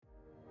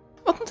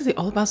Welcome to the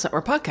All About Set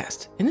Work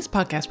podcast. In this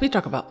podcast, we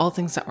talk about all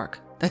things set work.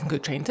 That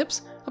include training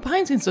tips, a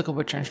behind-the-scenes look at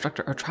what your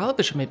instructor or trial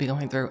official may be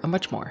going through, and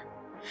much more.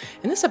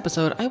 In this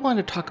episode, I want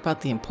to talk about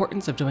the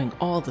importance of doing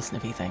all the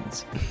sniffy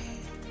things.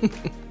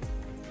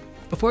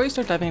 Before we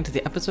start diving into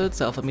the episode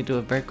itself, let me do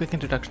a very quick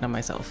introduction on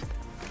myself.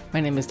 My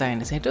name is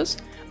Diana Santos.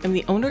 I'm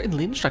the owner and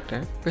lead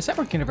instructor for Set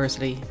Work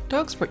University,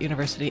 Dog Sport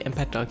University, and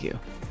Pet Dog U.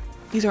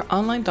 These are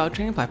online dog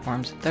training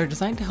platforms that are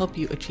designed to help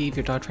you achieve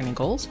your dog training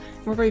goals,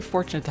 and we're very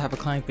fortunate to have a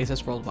client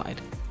basis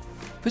worldwide.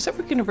 For Set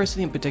Work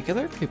University in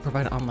particular, we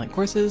provide online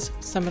courses,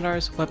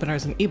 seminars,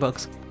 webinars, and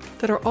ebooks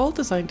that are all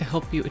designed to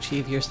help you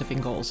achieve your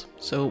sniffing goals.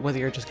 So whether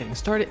you're just getting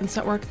started in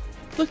set work,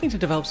 looking to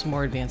develop some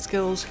more advanced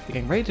skills, you're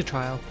getting ready to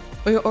trial,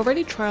 or you're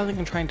already trialing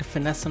and trying to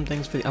finesse some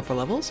things for the upper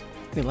levels,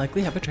 we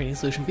likely have a training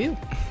solution for you.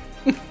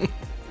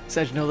 So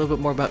as you know a little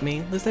bit more about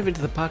me, let's dive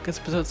into the podcast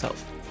episode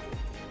itself.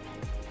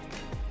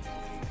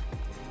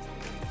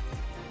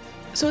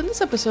 So in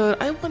this episode,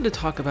 I wanted to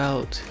talk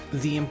about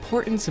the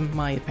importance, in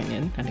my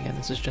opinion, and again,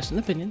 this is just an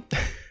opinion,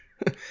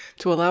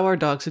 to allow our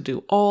dogs to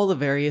do all the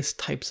various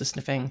types of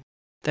sniffing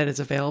that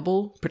is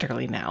available,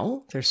 particularly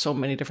now. There's so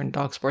many different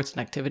dog sports and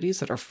activities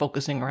that are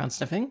focusing around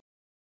sniffing,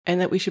 and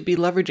that we should be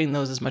leveraging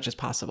those as much as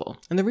possible.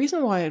 And the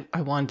reason why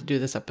I wanted to do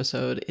this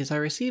episode is I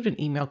received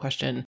an email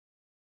question,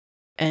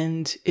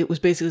 and it was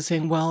basically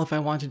saying, well, if I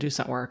want to do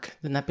scent work,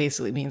 then that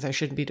basically means I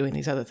shouldn't be doing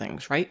these other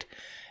things, right?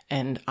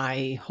 And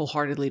I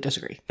wholeheartedly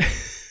disagree.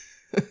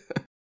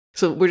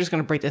 So we're just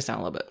going to break this down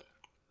a little bit.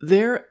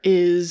 There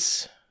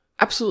is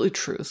absolutely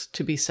truth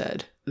to be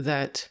said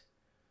that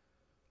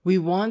we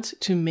want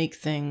to make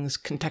things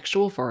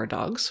contextual for our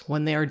dogs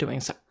when they are doing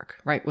scent work,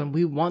 right? When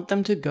we want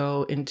them to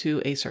go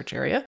into a search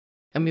area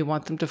and we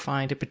want them to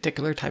find a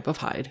particular type of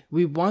hide,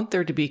 we want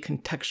there to be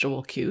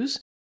contextual cues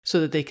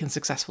so that they can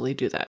successfully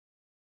do that.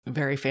 A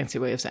very fancy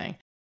way of saying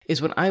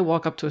is when I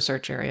walk up to a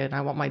search area and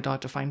I want my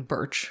dog to find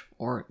birch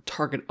or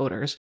target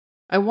odors,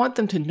 I want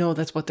them to know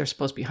that's what they're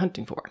supposed to be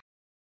hunting for.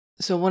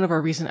 So one of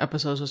our recent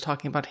episodes was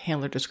talking about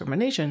handler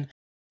discrimination,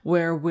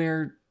 where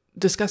we're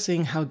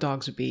discussing how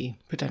dogs would be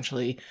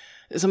potentially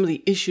some of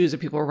the issues that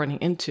people were running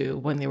into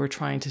when they were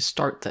trying to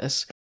start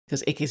this,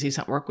 because AKC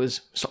Scent Work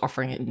was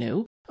offering it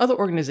new. Other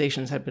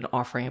organizations had been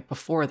offering it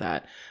before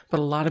that, but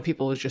a lot of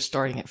people was just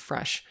starting it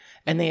fresh,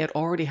 and they had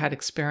already had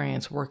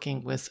experience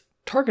working with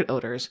target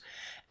odors,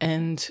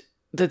 and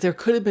that there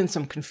could have been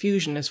some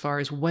confusion as far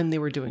as when they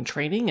were doing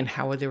training and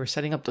how they were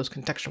setting up those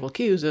contextual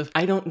cues of,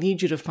 I don't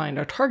need you to find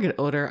our target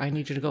odor, I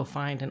need you to go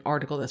find an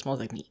article that smells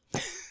like me.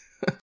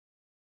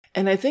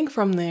 And I think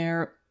from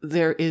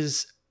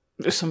there's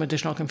some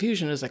additional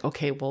confusion. Is like,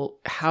 okay, well,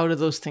 how do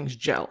those things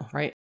gel,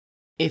 right?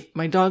 If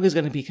my dog is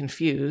going to be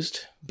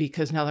confused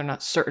because now they're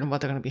not certain what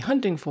they're going to be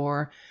hunting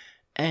for,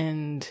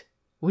 and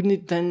wouldn't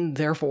it then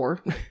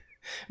therefore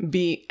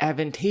be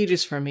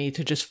advantageous for me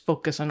to just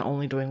focus on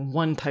only doing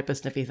one type of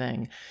sniffy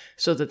thing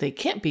so that they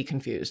can't be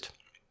confused?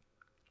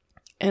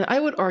 And I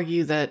would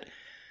argue that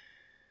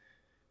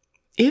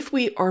if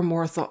we are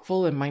more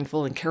thoughtful and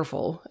mindful and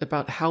careful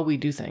about how we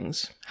do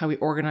things, how we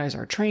organize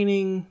our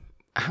training,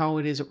 how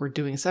it is that we're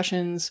doing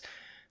sessions,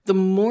 the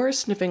more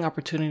sniffing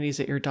opportunities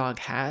that your dog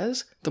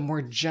has, the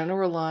more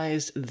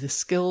generalized the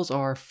skills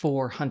are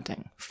for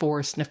hunting,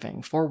 for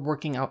sniffing, for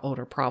working out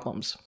odor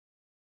problems.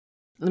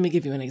 Let me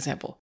give you an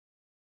example.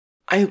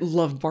 I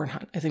love barn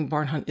hunt. I think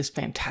barn hunt is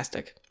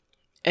fantastic.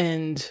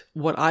 And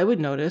what I would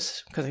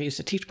notice, because I used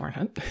to teach barn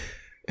hunt,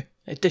 in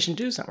addition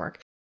to scent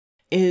work,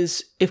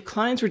 is if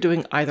clients were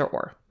doing either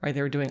or, right?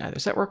 They were doing either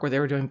set work or they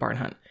were doing barn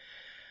hunt.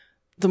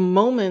 The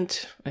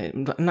moment,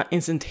 not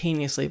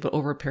instantaneously, but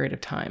over a period of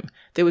time,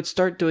 they would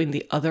start doing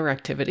the other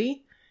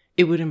activity,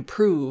 it would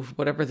improve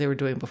whatever they were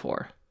doing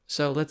before.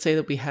 So let's say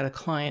that we had a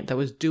client that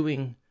was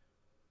doing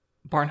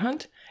barn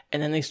hunt,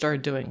 and then they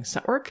started doing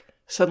scent work.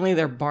 Suddenly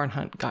their barn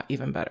hunt got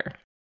even better.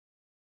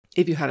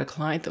 If you had a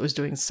client that was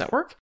doing scent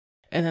work,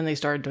 and then they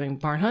started doing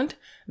barn hunt,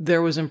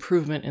 there was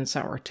improvement in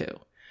scent work too.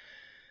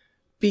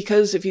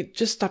 Because if you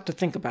just stop to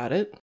think about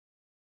it,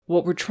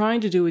 what we're trying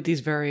to do with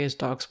these various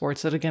dog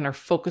sports that again are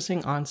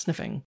focusing on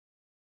sniffing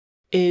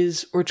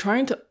is we're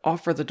trying to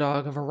offer the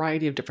dog a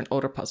variety of different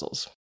odor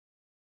puzzles.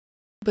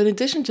 But in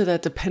addition to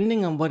that,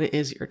 depending on what it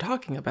is you're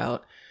talking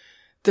about,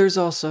 there's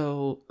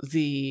also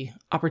the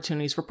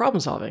opportunities for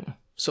problem solving.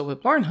 So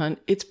with barn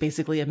hunt, it's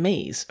basically a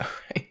maze,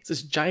 right? It's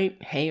this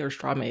giant hay or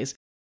straw maze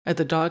that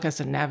the dog has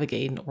to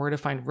navigate in order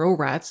to find row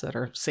rats that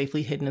are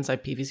safely hidden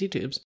inside PVC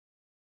tubes.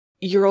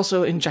 You're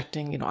also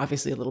injecting,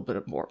 obviously a little bit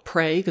of more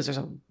prey because there's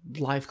a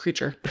live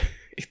creature,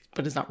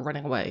 but it's not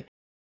running away.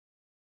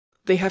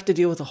 They have to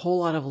deal with a whole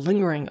lot of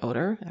lingering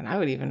odor, and I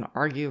would even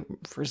argue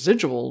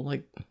residual,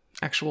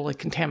 actual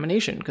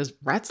contamination, because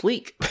rats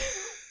leak.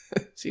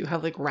 So you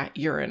have rat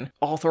urine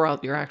all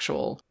throughout your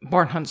actual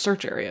barn hunt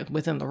search area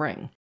within the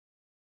ring.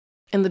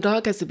 And the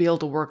dog has to be able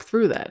to work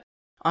through that,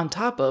 on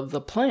top of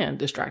the planned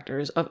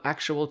distractors of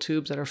actual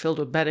tubes that are filled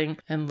with bedding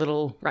and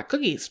little rat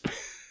cookies.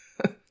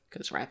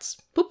 Because rats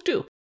poop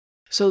too.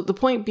 So the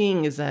point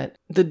being is that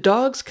the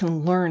dogs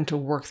can learn to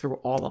work through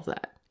all of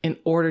that. in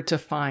order to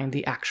find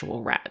the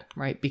actual rat,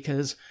 right?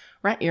 Because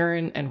rat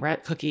urine and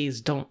rat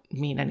cookies don't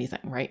mean anything,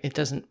 right? It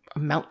doesn't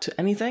amount to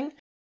anything.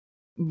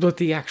 But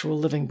the actual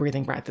living,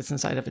 breathing rat that's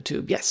inside of a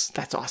tube, yes,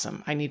 that's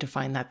awesome. I need to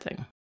find that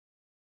thing.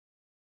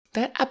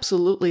 That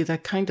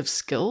kind of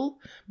skill,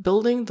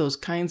 building those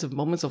kinds of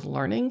moments of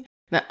learning,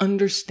 that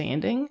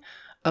understanding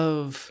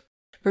of,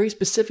 very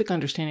specific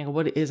understanding of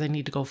what it is I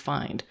need to go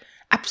find,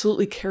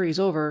 absolutely carries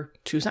over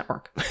to scent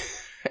work.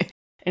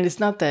 And it's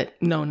not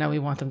that, no, now we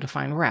want them to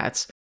find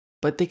rats,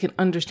 but they can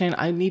understand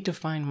I need to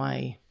find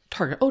my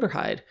target odor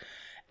hide,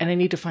 and I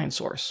need to find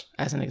source,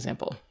 as an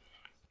example.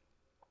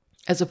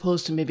 As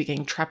opposed to maybe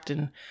getting trapped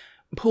in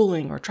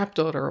pooling or trapped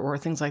odor or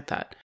things like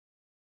that.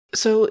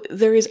 So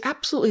there is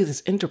absolutely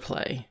this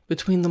interplay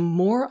between the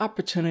more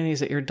opportunities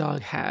that your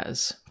dog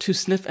has to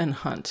sniff and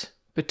hunt,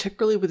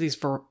 particularly with these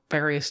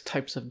various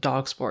types of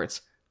dog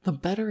sports, the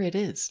better it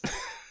is.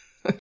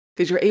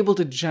 Because you're able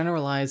to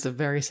generalize the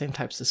very same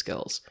types of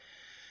skills.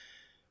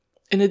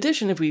 In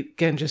addition, if we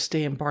again just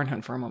stay in barn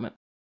hunt for a moment.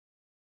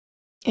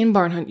 In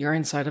barn hunt, you're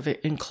inside of an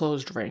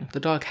enclosed ring. The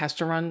dog has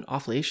to run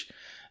off leash.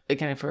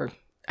 Again, if we're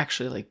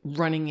actually like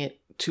running it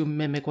to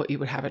mimic what you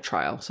would have at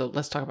trial. So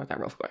let's talk about that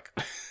real quick.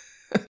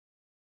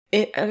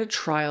 At a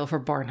trial for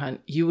barn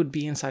hunt, you would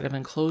be inside of an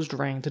enclosed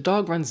ring. The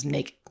dog runs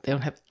naked. They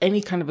don't have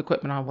any kind of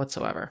equipment on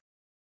whatsoever.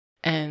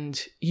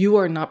 And you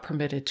are not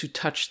permitted to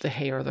touch the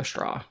hay or the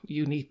straw.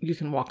 You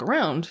can walk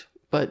around,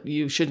 but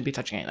you shouldn't be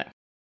touching anything.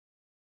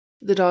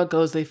 The dog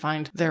goes, they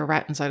find their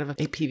rat inside of a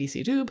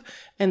PVC tube,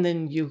 and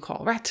then you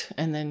call rat,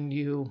 and then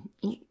you,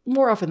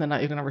 more often than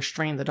not, you're going to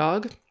restrain the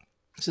dog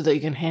so that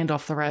you can hand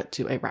off the rat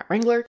to a rat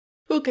wrangler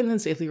who can then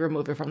safely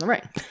remove it from the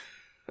ring.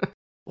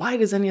 Why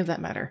does any of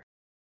that matter?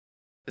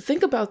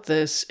 Think about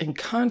this in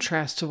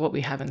contrast to what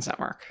we have in scent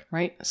work,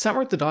 right? Scent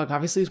work, the dog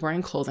obviously is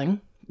wearing clothing.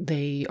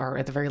 They are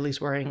at the very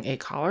least wearing a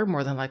collar,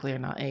 more than likely or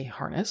not a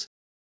harness.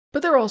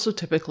 But they're also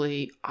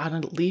typically on a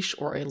leash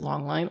or a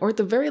long line, or at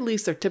the very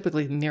least, they're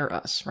typically near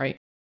us, right?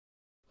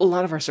 A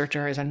lot of our search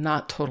areas are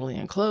not totally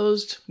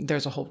enclosed.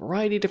 There's a whole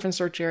variety of different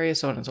search areas,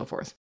 so on and so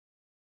forth.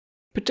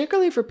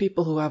 Particularly for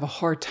people who have a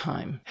hard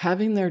time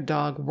having their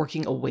dog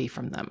working away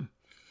from them,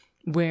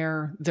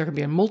 where there can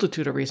be a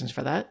multitude of reasons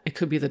for that. It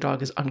could be the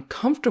dog is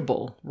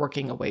uncomfortable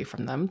working away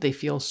from them. They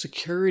feel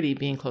security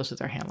being close to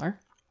their handler.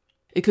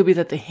 It could be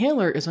that the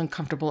handler is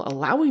uncomfortable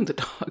allowing the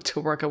dog to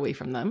work away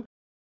from them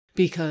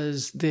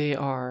because they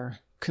are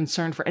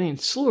concerned for any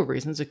slew of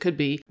reasons. It could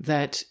be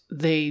that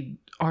they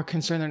are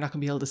concerned they're not going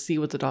to be able to see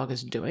what the dog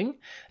is doing,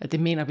 that they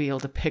may not be able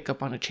to pick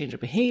up on a change of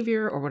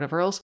behavior or whatever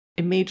else.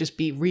 It may just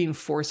be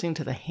reinforcing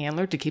to the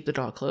handler to keep the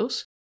dog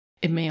close.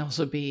 It may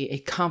also be a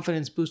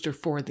confidence booster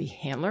for the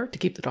handler to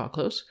keep the dog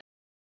close.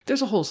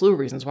 There's a whole slew of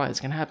reasons why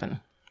it's going to happen.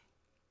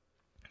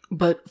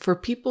 But for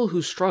people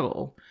who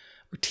struggle,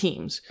 or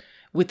teams,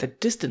 with the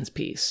distance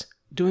piece,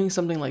 doing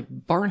something like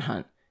barn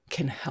hunt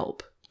can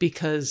help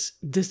because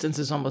distance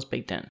is almost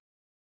baked in,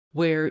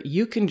 where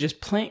you can just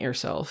plant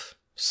yourself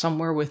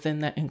somewhere within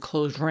that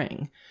enclosed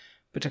ring.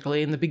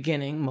 Particularly in the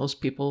beginning,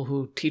 most people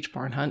who teach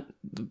barn hunt,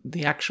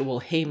 the actual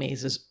hay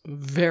maze is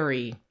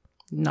very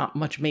not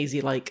much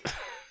mazy-like.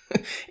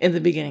 In the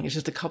beginning, it's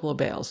just a couple of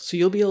bales. So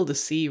you'll be able to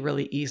see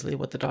really easily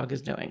what the dog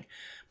is doing.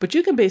 But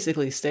you can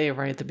basically stay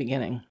right at the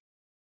beginning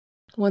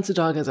once the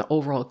dog has an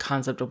overall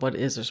concept of what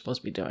it is they're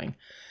supposed to be doing.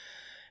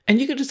 And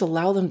you can just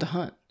allow them to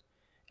hunt.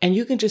 And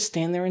you can just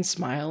stand there and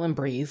smile and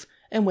breathe.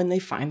 And when they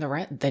find the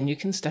rat, then you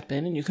can step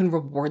in and you can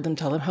reward them,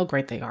 tell them how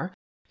great they are.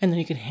 And then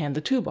you can hand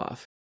the tube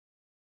off.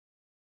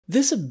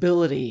 This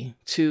ability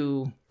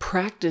to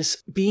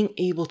practice being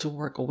able to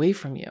work away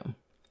from you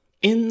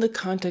in the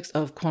context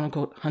of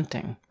quote-unquote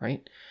hunting,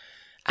 right,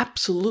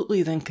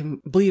 absolutely then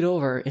can bleed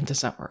over into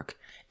scent work.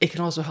 It can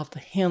also help the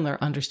handler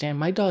understand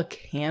my dog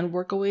can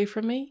work away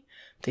from me.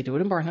 They do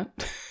it in barn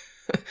hunt.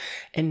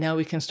 And now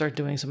we can start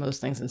doing some of those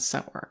things in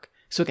scent work.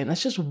 So again,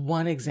 that's just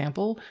one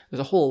example. There's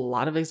a whole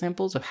lot of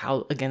examples of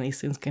how, again, these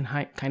things can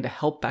kind of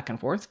help back and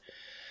forth.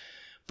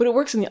 But it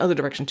works in the other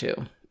direction too.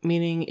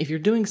 Meaning if you're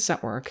doing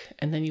scent work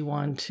and then you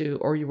want to,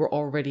 or you were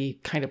already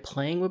kind of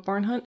playing with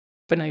barn hunt,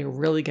 but now you're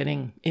really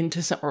getting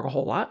into scent work a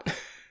whole lot,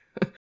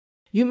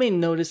 you may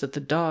notice that the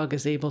dog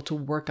is able to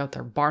work out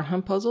their barn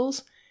hunt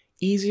puzzles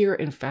easier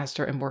and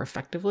faster and more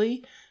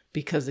effectively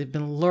because they've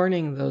been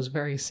learning those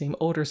very same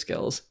odor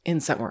skills in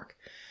scent work.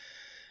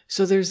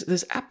 So there's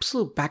this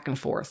absolute back and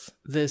forth,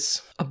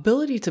 this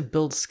ability to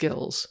build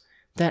skills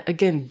that,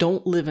 again,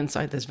 don't live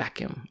inside this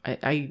vacuum.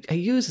 I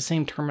use the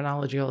same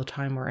terminology all the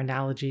time or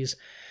analogies,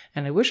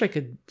 and I wish I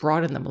could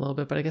broaden them a little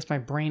bit, but I guess my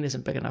brain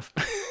isn't big enough.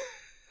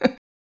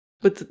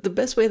 But the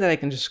best way that I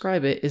can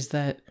describe it is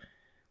that,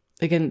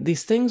 again,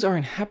 these things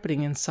aren't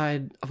happening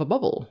inside of a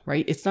bubble,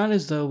 right? It's not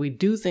as though we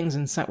do things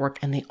in scent work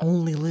and they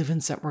only live in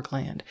scent work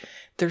land.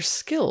 They're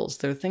skills.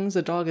 They're things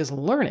the dog is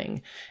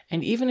learning.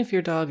 And even if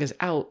your dog is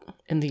out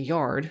in the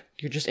yard,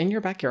 you're just in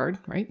your backyard,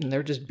 right? And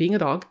they're just being a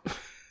dog.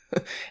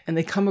 And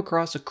they come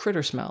across a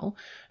critter smell,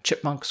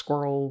 chipmunk,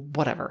 squirrel,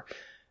 whatever.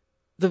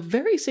 The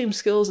very same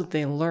skills that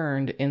they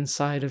learned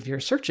inside of your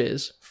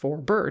searches for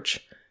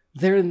birch,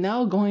 they're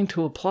now going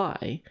to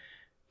apply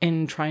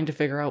in trying to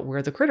figure out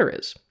where the critter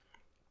is,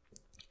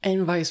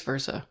 and vice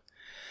versa.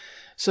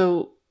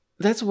 So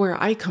that's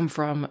where I come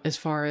from as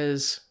far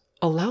as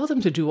allow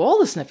them to do all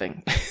the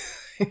sniffing.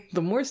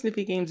 The more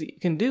sniffy games that you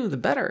can do, the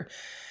better.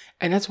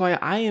 And that's why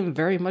I am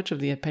very much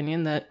of the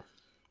opinion that,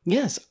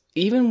 yes,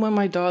 even when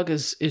my dog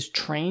is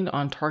trained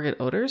on target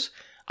odors,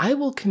 I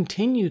will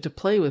continue to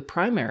play with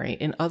primary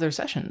in other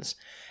sessions.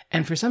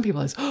 And for some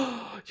people, it's,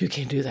 oh, you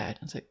can't do that.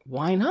 It's like,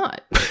 why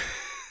not?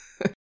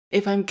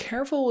 If I'm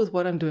careful with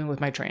what I'm doing with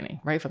my training,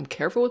 right? If I'm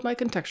careful with my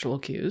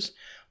contextual cues,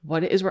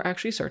 what it is we're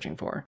actually searching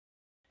for,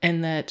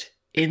 and that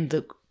in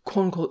the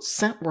quote unquote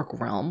scent work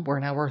realm, where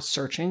now we're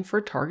searching for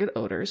target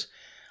odors,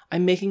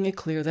 I'm making it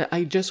clear that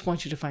I just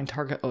want you to find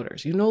target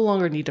odors. You no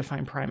longer need to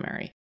find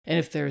primary. And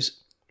if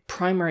there's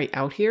primary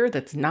out here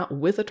that's not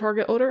with a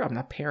target odor, I'm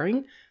not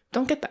pairing,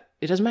 don't get that.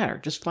 It doesn't matter.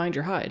 Just find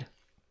your hide.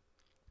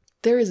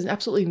 There is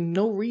absolutely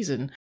no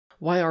reason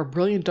why our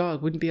brilliant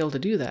dog wouldn't be able to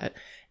do that.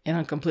 In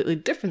a completely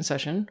different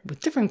session with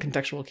different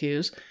contextual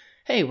cues,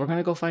 hey, we're going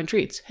to go find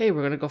treats. Hey,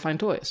 we're going to go find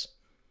toys.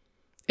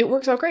 It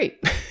works out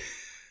great.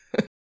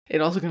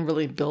 It also can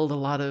really build a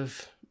lot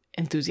of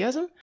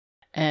enthusiasm,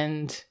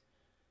 and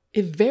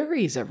it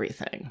varies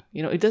everything.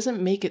 You know, it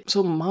doesn't make it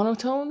so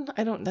monotone.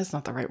 That's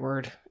not the right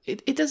word.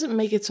 It doesn't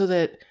make it so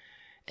that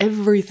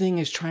everything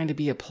is trying to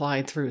be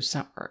applied through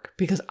scent work,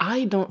 because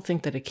I don't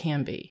think that it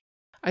can be.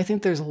 I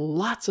think there's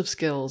lots of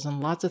skills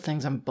and lots of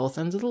things on both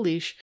ends of the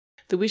leash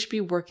that we should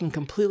be working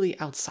completely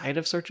outside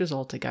of searches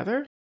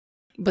altogether.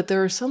 But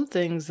there are some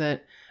things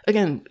that,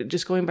 again,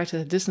 just going back to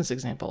the distance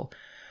example,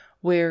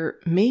 where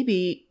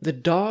maybe the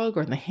dog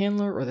or the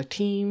handler or the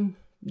team,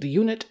 the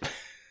unit,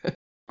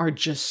 are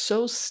just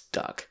so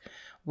stuck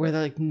where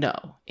they're like,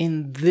 no,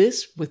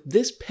 with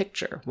this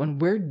picture, when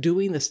we're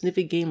doing the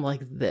sniffy game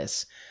like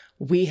this,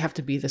 we have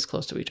to be this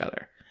close to each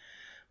other.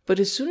 But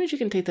as soon as you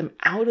can take them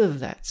out of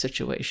that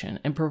situation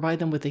and provide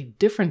them with a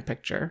different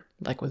picture,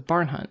 like with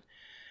Barn Hunt,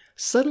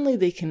 suddenly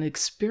they can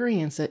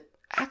experience that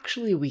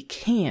actually we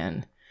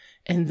can,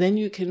 and then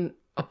you can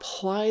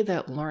apply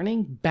that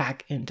learning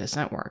back into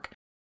scent work.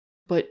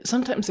 But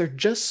sometimes they're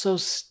just so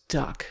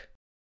stuck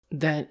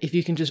that if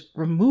you can just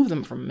remove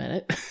them for a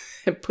minute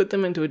and put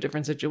them into a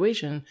different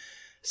situation,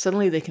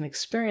 suddenly they can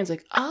experience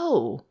like,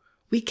 oh,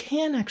 we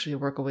can actually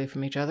work away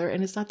from each other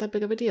and it's not that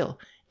big of a deal.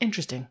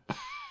 Interesting.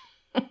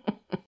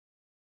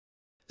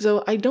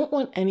 So I don't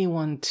want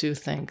anyone to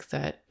think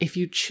that if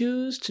you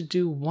choose to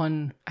do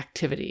one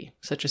activity,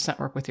 such as scent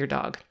work with your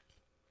dog,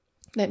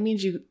 that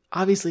means you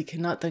obviously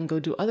cannot then go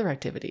do other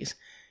activities.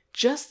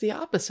 Just the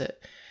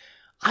opposite.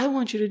 I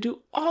want you to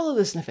do all of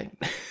the sniffing.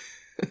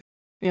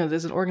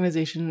 There's an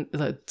organization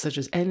such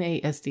as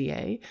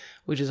NASDA,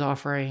 which is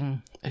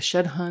offering a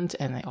shed hunt,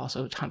 and they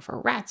also hunt for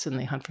rats, and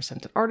they hunt for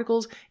scented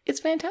articles. It's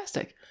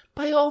fantastic.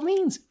 By all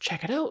means,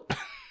 check it out.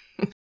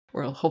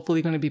 We're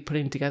hopefully going to be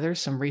putting together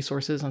some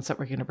resources on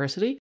Scentwork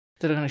University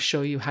that are going to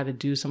show you how to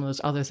do some of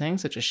those other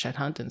things, such as shed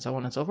hunt and so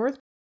on and so forth.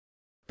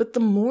 But the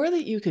more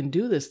that you can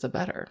do this, the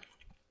better.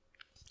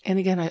 And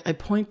again, I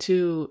point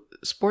to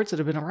sports that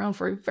have been around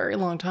for a very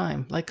long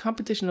time, like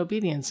competition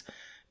obedience.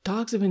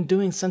 Dogs have been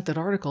doing scented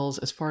articles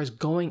as far as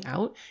going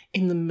out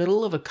in the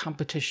middle of a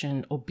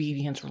competition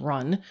obedience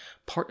run.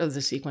 Part of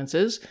the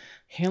sequences,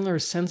 handler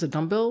sends a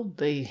dumbbell,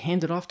 they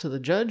hand it off to the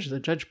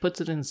judge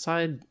puts it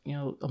inside,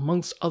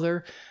 amongst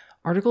other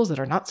articles that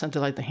are not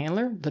scented like the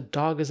handler. The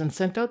dog isn't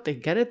sent out, they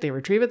get it, they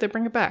retrieve it, they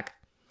bring it back.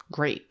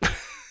 Great.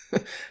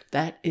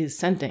 That is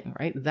scenting,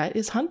 right? That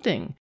is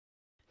hunting.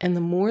 And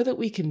the more that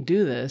we can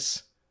do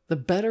this, the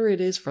better it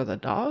is for the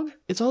dog.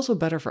 It's also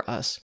better for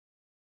us,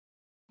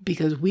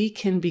 because we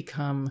can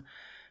become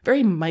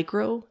very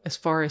micro as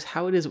far as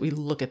how it is we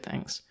look at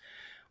things,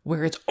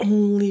 where it's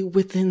only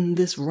within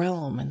this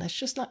realm, and that's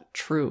just not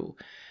true.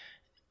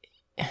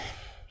 And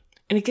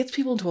it gets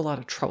people into a lot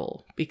of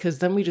trouble, because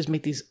then we just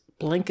make these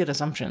blanket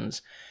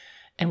assumptions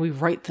and we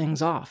write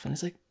things off, and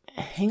it's like,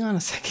 hang on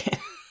a second.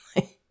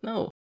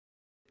 No,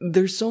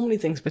 there's so many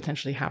things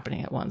potentially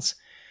happening at once,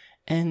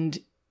 and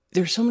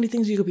there's so many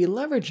things you could be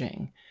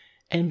leveraging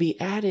and be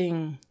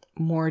adding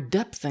more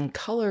depth and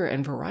color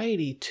and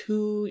variety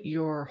to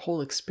your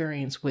whole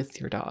experience with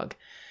your dog.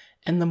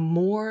 And the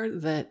more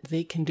that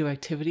they can do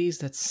activities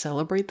that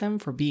celebrate them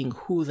for being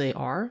who they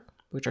are,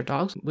 which are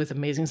dogs with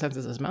amazing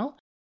senses of smell,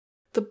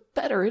 the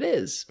better it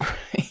is,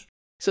 right?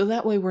 So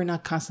that way we're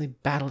not constantly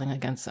battling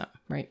against them,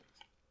 right?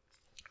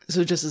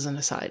 So just as an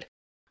aside,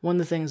 one of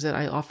the things that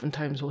I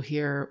oftentimes will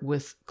hear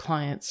with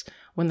clients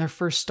when they're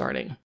first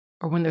starting,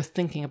 or when they're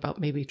thinking about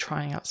maybe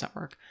trying out scent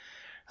work,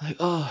 like,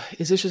 oh,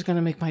 is this just going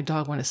to make my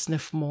dog want to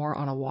sniff more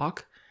on a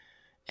walk?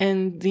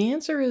 And the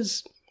answer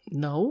is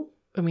no.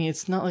 I mean,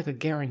 it's not like a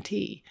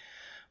guarantee,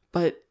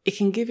 but it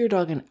can give your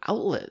dog an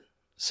outlet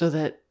so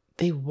that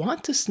they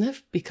want to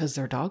sniff because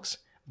they're dogs.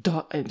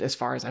 As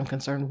far as I'm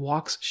concerned,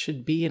 walks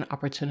should be an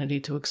opportunity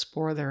to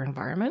explore their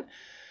environment.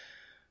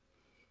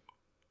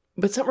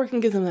 But scent work can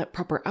give them that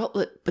proper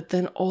outlet, but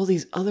then all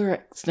these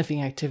other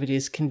sniffing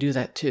activities can do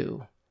that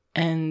too.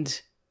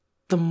 And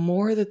the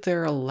more that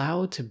they're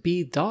allowed to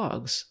be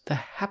dogs, the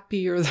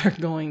happier they're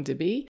going to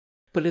be.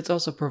 But it's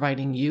also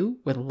providing you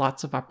with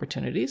lots of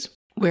opportunities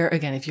where,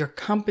 again, if you're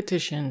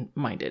competition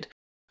minded,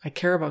 I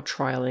care about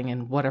trialing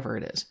and whatever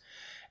it is,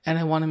 and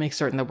I want to make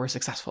certain that we're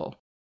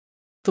successful.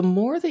 The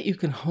more that you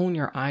can hone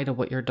your eye to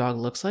what your dog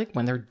looks like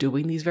when they're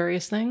doing these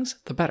various things,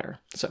 the better.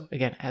 So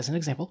again, as an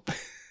example,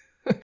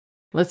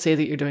 let's say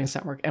that you're doing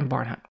scent work and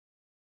barn hunt,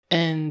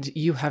 and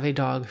you have a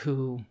dog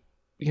who,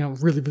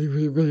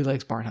 really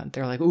likes barn hunt.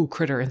 They're like, ooh,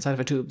 critter inside of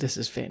a tube. This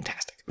is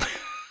fantastic.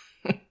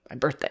 My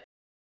birthday.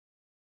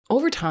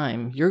 Over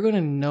time, you're going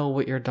to know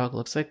what your dog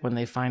looks like when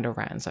they find a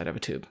rat inside of a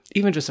tube.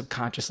 Even just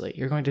subconsciously,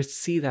 you're going to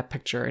see that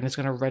picture and it's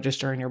going to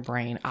register in your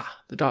brain,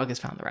 the dog has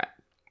found the rat.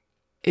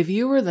 If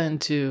you were then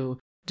to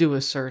do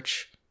a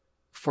search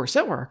for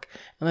scent work,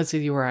 and let's say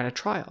you were at a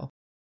trial,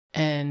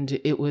 and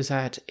it was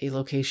at a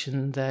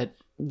location that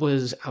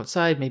was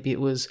outside, maybe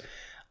it was,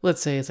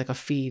 let's say it's like a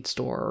feed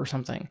store or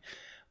something,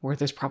 where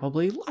there's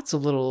probably lots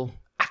of little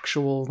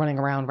actual running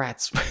around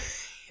rats,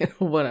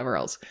 whatever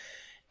else.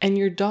 And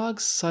your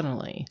dog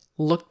suddenly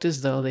looked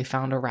as though they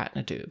found a rat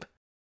in a tube.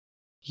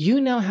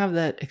 You now have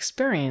that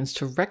experience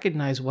to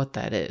recognize what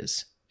that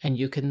is. And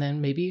you can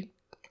then maybe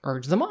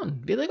urge them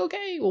on. Be like,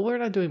 okay, well, we're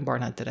not doing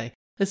barn hunt today.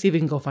 Let's see if we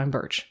can go find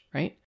birch,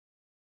 right?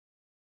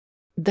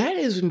 That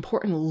is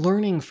important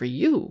learning for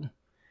you.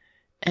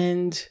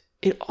 And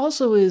it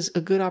also is a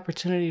good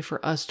opportunity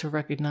for us to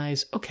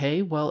recognize,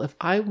 okay, well, if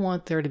I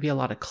want there to be a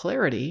lot of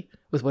clarity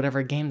with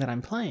whatever game that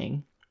I'm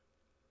playing,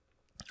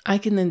 I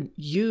can then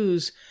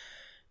use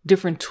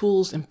different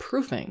tools and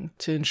proofing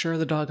to ensure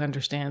the dog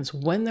understands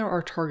when there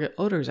are target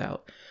odors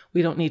out,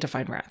 we don't need to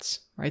find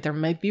rats, right? There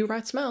might be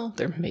rat smell.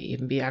 There may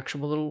even be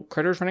actual little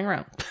critters running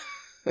around,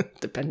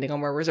 depending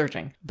on where we're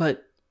searching.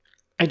 But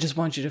I just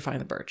want you to find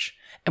the birch.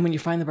 And when you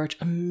find the birch,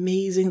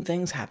 amazing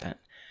things happen.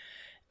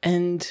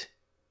 And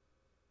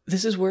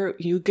this is where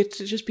you get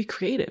to just be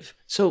creative.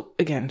 So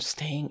again,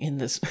 staying in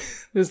this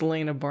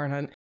lane of barn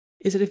hunt,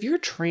 is that if you're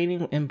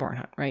training in barn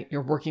hunt, right?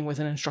 You're working with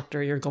an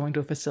instructor, you're going to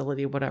a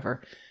facility,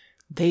 whatever.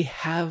 They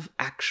have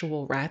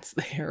actual rats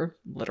there,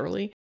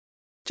 literally.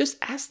 Just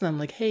ask them,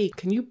 like, hey,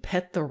 can you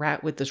pet the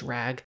rat with this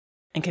rag?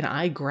 And can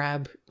I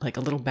grab like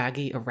a little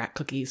baggie of rat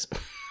cookies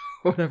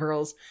or whatever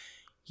else?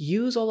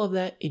 Use all of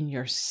that in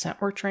your scent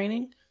work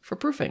training for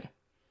proofing.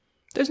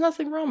 There's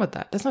nothing wrong with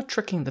that. That's not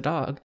tricking the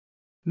dog.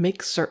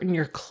 Make certain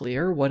you're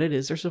clear what it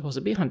is they're supposed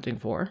to be hunting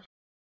for.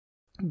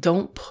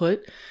 Don't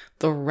put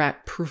the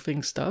rat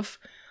proofing stuff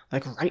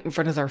like right in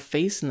front of their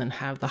face and then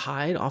have the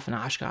hide off in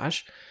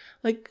Oshkosh.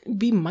 Like,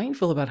 be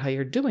mindful about how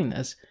you're doing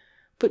this,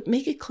 but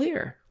make it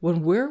clear.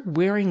 When we're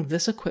wearing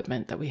this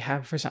equipment that we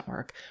have for scent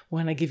work,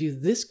 when I give you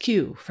this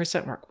cue for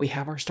scent work, we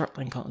have our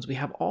startling cones, we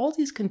have all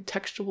these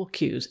contextual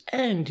cues,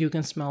 and you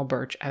can smell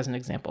birch as an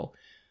example.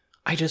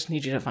 I just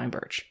need you to find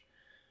birch.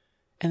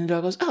 And the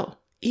dog goes, oh,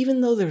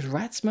 even though there's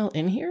rat smell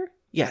in here,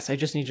 yes, I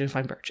just need you to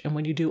find birch. And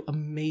when you do,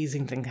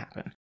 amazing things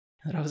happen.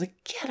 And the dog was like,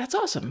 yeah, that's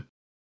awesome.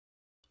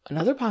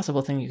 Another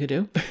possible thing you could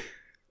do,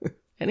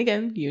 and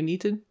again, you need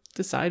to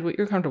decide what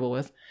you're comfortable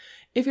with.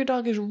 If your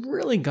dog is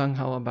really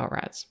gung-ho about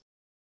rats,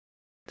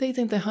 they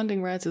think that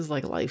hunting rats is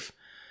like life,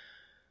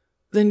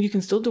 then you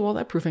can still do all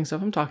that proofing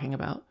stuff I'm talking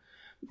about.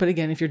 But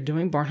again, if you're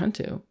doing barn hunt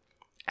too,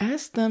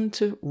 ask them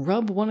to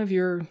rub one of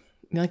your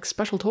like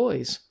special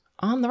toys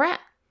on the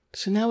rat.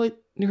 So now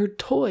your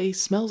toy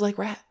smells like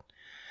rat.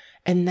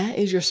 And that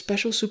is your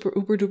special super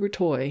uber duper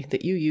toy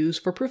that you use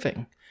for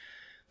proofing.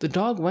 The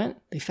dog went,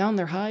 they found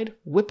their hide,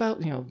 whip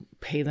out,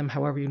 pay them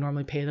however you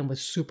normally pay them with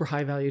super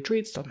high value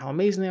treats, tell them how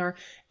amazing they are,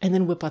 and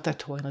then whip out that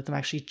toy and let them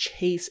actually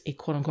chase a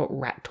quote unquote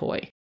rat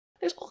toy.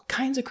 There's all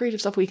kinds of creative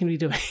stuff we can be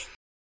doing.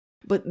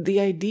 But the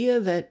idea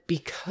that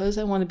because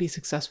I want to be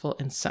successful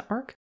in scent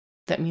work,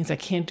 that means I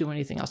can't do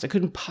anything else. I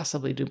couldn't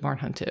possibly do barn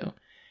hunt too.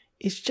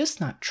 It's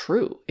just not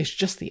true. It's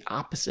just the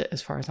opposite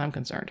as far as I'm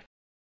concerned.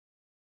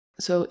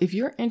 So if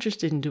you're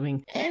interested in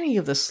doing any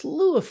of the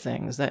slew of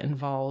things that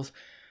involve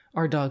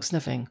our dog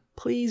sniffing,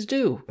 please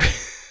do.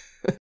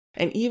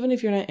 And even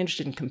if you're not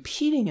interested in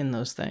competing in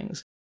those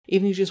things,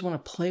 even if you just want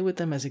to play with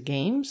them as a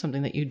game,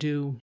 something that you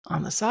do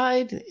on the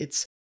side,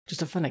 it's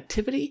just a fun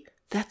activity,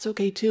 that's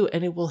okay too.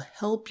 And it will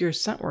help your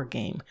scent work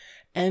game.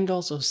 And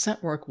also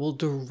scent work will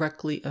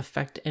directly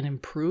affect and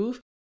improve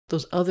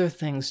those other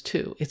things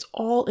too. It's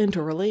all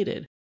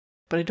interrelated.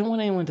 But I don't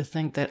want anyone to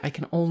think that I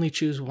can only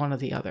choose one or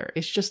the other.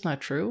 It's just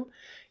not true.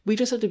 We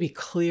just have to be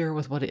clear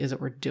with what it is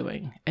that we're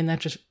doing. And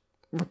that just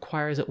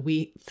requires that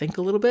we think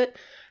a little bit.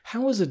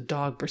 How is a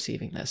dog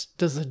perceiving this?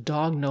 Does the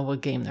dog know what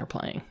game they're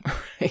playing?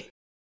 Right?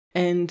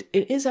 And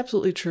it is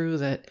absolutely true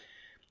that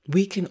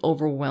we can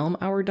overwhelm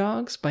our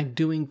dogs by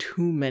doing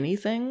too many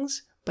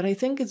things, but I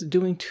think it's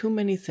doing too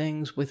many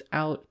things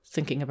without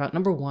thinking about,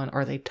 number one,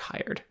 are they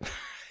tired?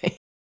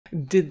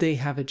 Did they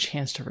have a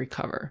chance to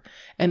recover?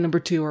 And number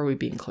two, are we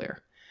being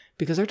clear?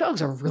 Because our dogs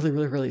are really,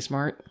 really, really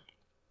smart,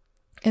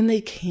 and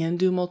they can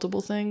do multiple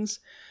things.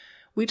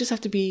 We just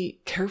have to be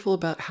careful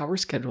about how we're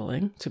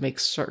scheduling to make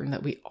certain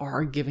that we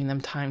are giving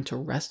them time to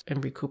rest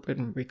and recoup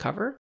and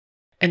recover.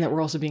 and that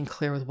we're also being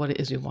clear with what it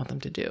is we want them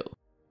to do.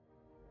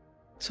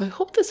 So I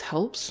hope this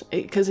helps,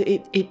 because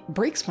it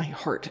breaks my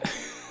heart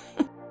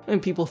when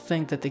people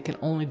think that they can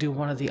only do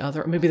one or the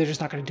other, or maybe they're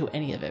just not going to do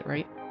any of it,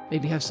 right?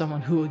 Maybe you have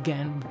someone who,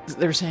 again,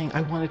 they're saying,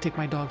 I want to take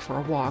my dog for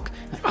a walk.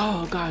 Like,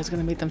 oh, God, it's going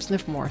to make them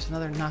sniff more. So now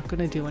they're not going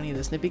to do any of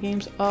the sniffy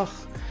games. Ugh.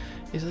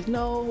 He's like,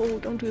 no,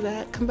 don't do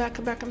that. Come back.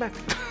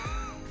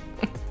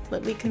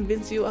 Let me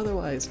convince you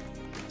otherwise.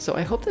 So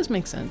I hope this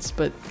makes sense,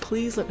 but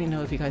please let me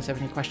know if you guys have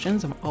any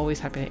questions. I'm always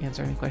happy to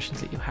answer any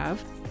questions that you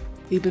have.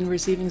 We've been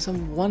receiving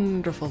some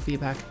wonderful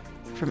feedback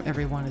from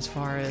everyone as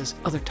far as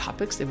other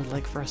topics they would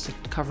like for us to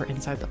cover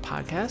inside the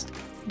podcast,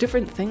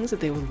 different things that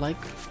they would like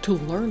to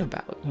learn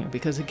about,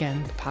 because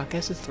again, the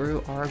podcast is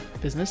through our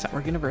business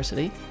Network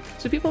University.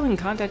 So people have been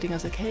contacting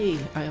us like, hey,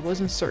 I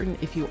wasn't certain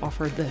if you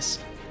offered this,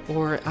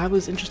 or I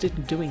was interested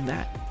in doing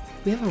that.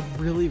 We have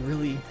a really,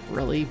 really,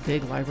 really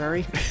big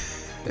library.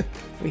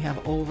 We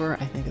have over,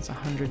 I think it's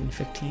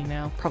 115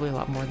 now, probably a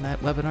lot more than that,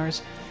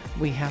 webinars.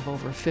 We have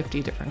over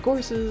 50 different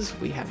courses.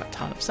 We have a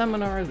ton of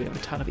seminars. We have a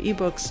ton of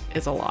ebooks.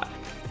 It's a lot.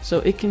 So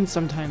it can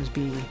sometimes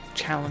be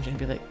challenging to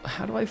be like,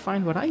 how do I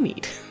find what I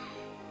need?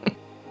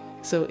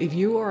 So if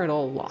you are at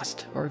all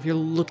lost, or if you're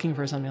looking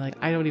for something like,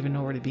 I don't even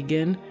know where to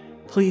begin,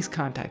 please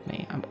contact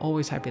me. I'm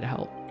always happy to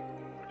help.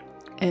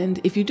 And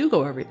if you do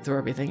go through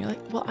everything, you're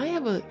like, well, I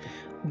have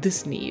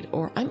this need,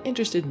 or I'm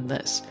interested in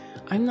this.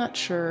 I'm not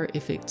sure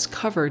if it's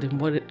covered in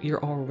what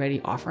you're already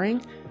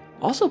offering.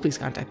 Also, please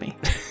contact me.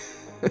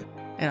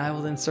 And I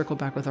will then circle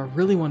back with our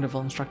really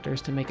wonderful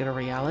instructors to make it a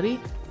reality.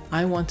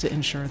 I want to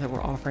ensure that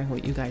we're offering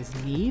what you guys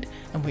need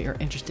and what you're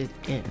interested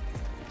in.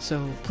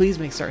 So please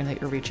make certain that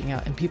you're reaching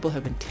out, and people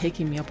have been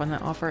taking me up on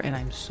that offer, and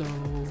I'm so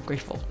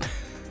grateful.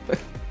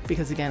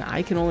 Because again,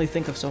 I can only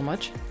think of so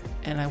much,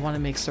 and I want to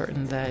make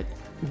certain that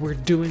we're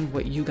doing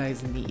what you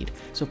guys need.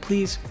 So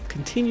please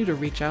continue to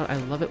reach out. I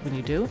love it when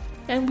you do.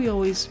 And we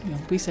always,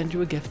 we send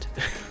you a gift.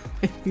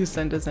 If you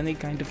send us any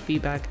kind of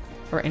feedback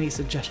or any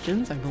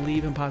suggestions, I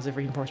believe in positive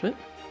reinforcement.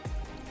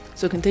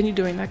 So continue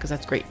doing that, because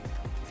that's great.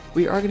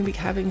 We are going to be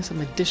having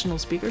some additional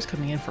speakers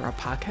coming in for our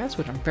podcast,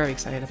 which I'm very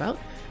excited about.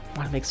 I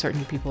want to make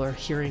certain people are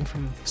hearing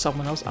from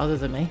someone else other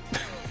than me.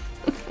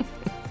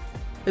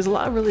 There's a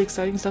lot of really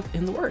exciting stuff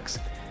in the works.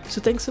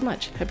 So thanks so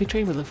much. Happy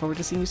training. We look forward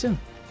to seeing you soon.